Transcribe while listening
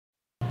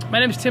My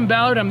name is Tim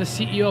Ballard. I'm the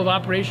CEO of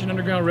Operation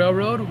Underground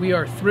Railroad. We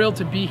are thrilled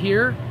to be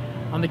here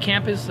on the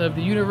campus of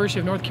the University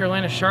of North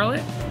Carolina,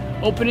 Charlotte,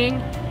 opening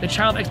the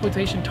Child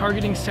Exploitation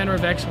Targeting Center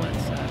of Excellence.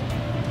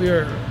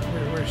 We're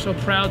so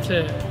proud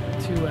to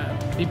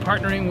be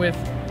partnering with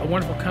a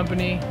wonderful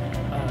company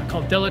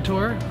called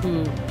Delitor,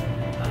 who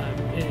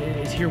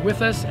is here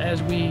with us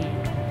as we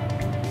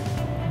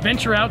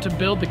venture out to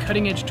build the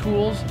cutting-edge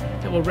tools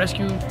that will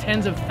rescue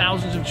tens of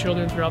thousands of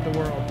children throughout the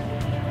world.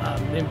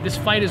 This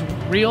fight is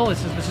real.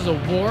 This is a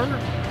war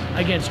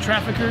against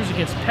traffickers,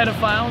 against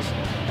pedophiles.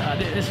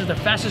 This is the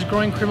fastest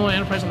growing criminal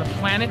enterprise on the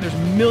planet. There's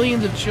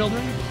millions of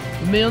children,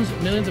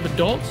 millions of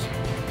adults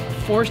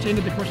forced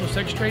into the commercial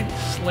sex trade,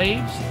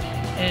 slaves,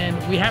 and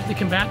we have to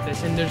combat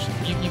this. And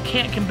you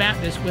can't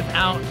combat this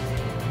without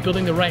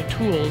building the right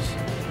tools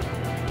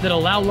that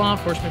allow law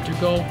enforcement to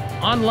go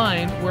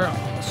online where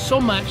so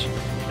much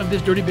of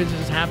this dirty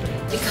business is happening.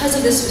 Because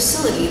of this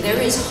facility,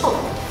 there is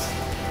hope.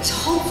 There's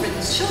hope for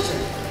these children.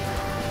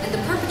 And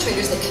the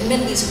perpetrators that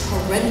commit these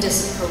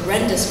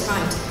horrendous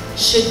crimes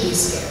should be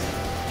scared.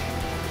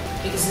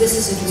 Because this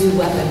is a new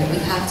weapon that we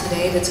have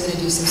today that's going to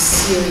do some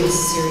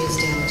serious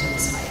damage in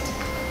this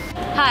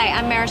fight. Hi,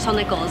 I'm Marisol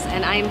Nichols,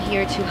 and I'm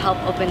here to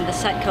help open the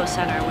CET-COE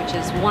Center, which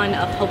is one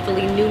of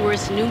hopefully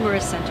numerous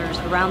centers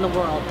around the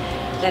world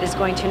that is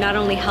going to not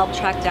only help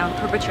track down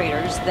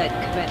perpetrators that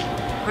commit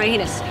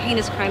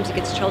heinous crimes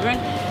against children,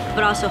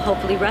 but also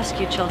hopefully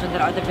rescue children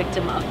that are the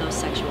victim of those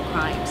sexual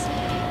crimes.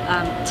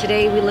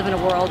 Today we live in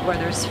a world where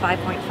there's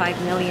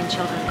 5.5 million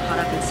children caught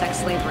up in sex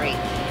slavery,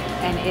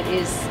 and it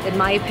is, in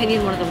my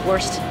opinion, one of the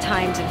worst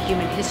times in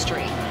human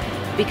history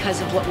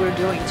because of what we're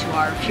doing to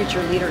our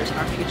future leaders,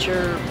 our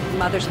future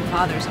mothers and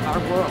fathers of our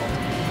world.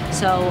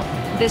 So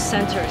this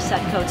center,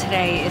 CET-COE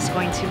today, is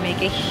going to make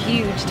a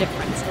huge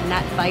difference in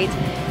that fight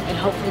and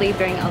hopefully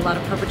bring a lot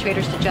of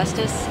perpetrators to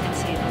justice and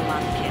save a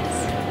lot of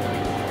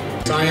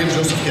kids. I am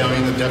Joseph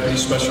Gallion, the Deputy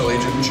Special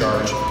Agent in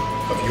charge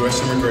of U.S.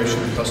 Immigration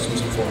and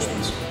Customs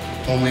Enforcement's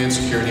Homeland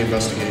Security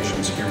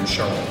Investigations here in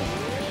Charlotte.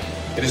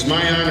 It is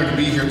my honor to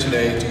be here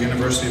today at the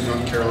University of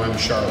North Carolina,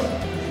 Charlotte,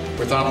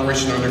 with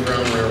Operation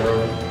Underground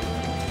Railroad,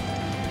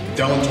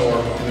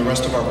 Delitor, and the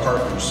rest of our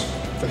partners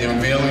for the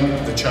unveiling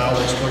of the Child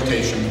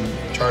Exploitation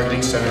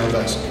Targeting Center of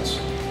Excellence.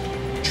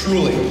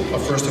 Truly a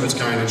first of its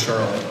kind in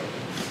Charlotte,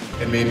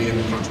 and maybe in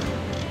the country.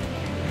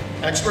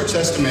 Experts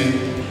estimate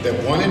that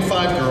 1 in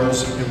 5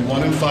 girls and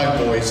 1 in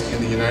 5 boys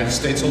in the United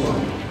States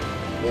alone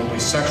will be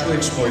sexually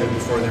exploited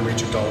before they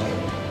reach adulthood.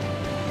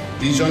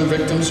 These young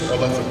victims are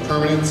left with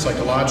permanent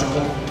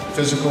psychological,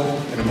 physical,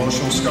 and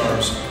emotional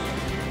scars,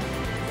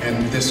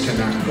 and this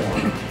cannot go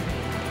on.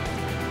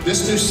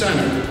 This new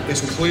center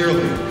is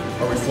clearly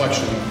a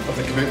reflection of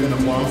the commitment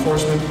of law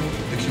enforcement,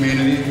 the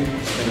community,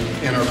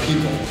 and our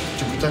people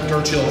to protect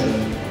our children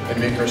and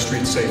make our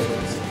streets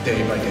safer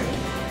day by day.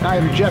 I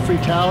am Jeffrey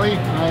Talley.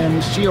 I am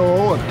the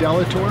COO of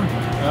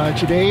Delitor.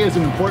 Today is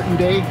an important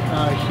day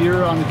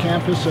here on the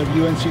campus of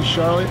UNC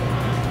Charlotte.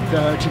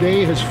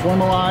 Today has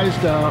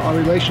formalized our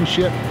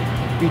relationship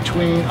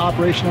between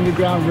Operation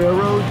Underground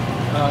Railroad,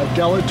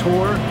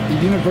 Delitor,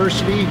 the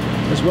university,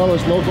 as well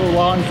as local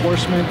law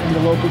enforcement and the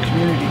local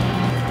community.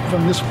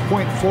 From this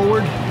point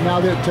forward,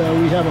 now that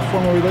we have a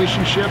formal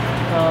relationship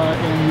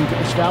and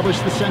we've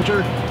established the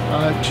center,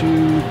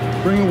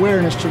 to bring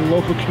awareness to the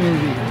local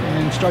community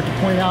and start to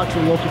point out to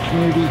the local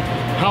community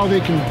how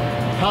they can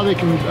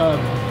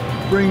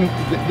bring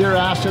their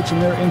assets and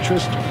their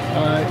interest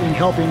in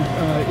helping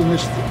in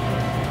this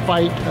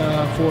fight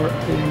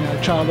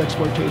in child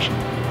exploitation.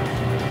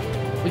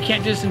 We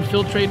can't just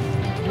infiltrate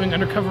doing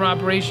undercover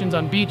operations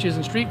on beaches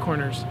and street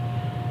corners.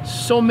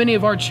 So many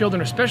of our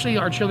children, especially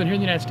our children here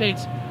in the United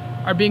States,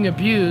 are being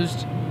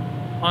abused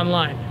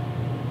online.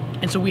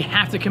 And so we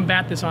have to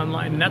combat this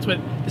online, and that's what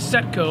the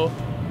CET-COE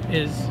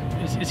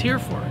is here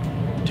for,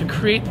 to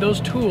create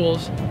those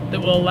tools that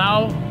will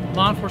allow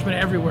law enforcement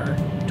everywhere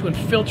to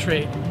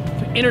infiltrate,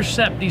 to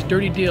intercept these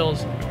dirty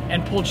deals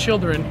and pull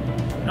children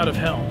out of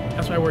hell.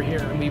 That's why we're here,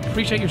 and we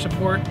appreciate your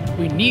support.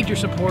 We need your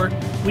support.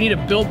 We need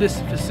to build this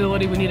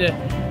facility. We need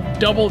to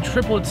double,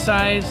 triple its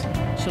size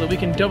so that we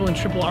can double and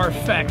triple our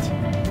effect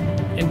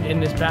in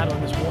this battle,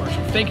 in this war.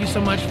 So thank you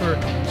so much for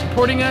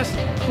supporting us.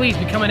 Please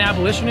become an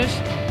abolitionist.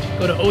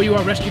 Go to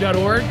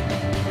OURrescue.org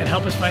and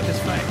help us fight this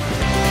fight.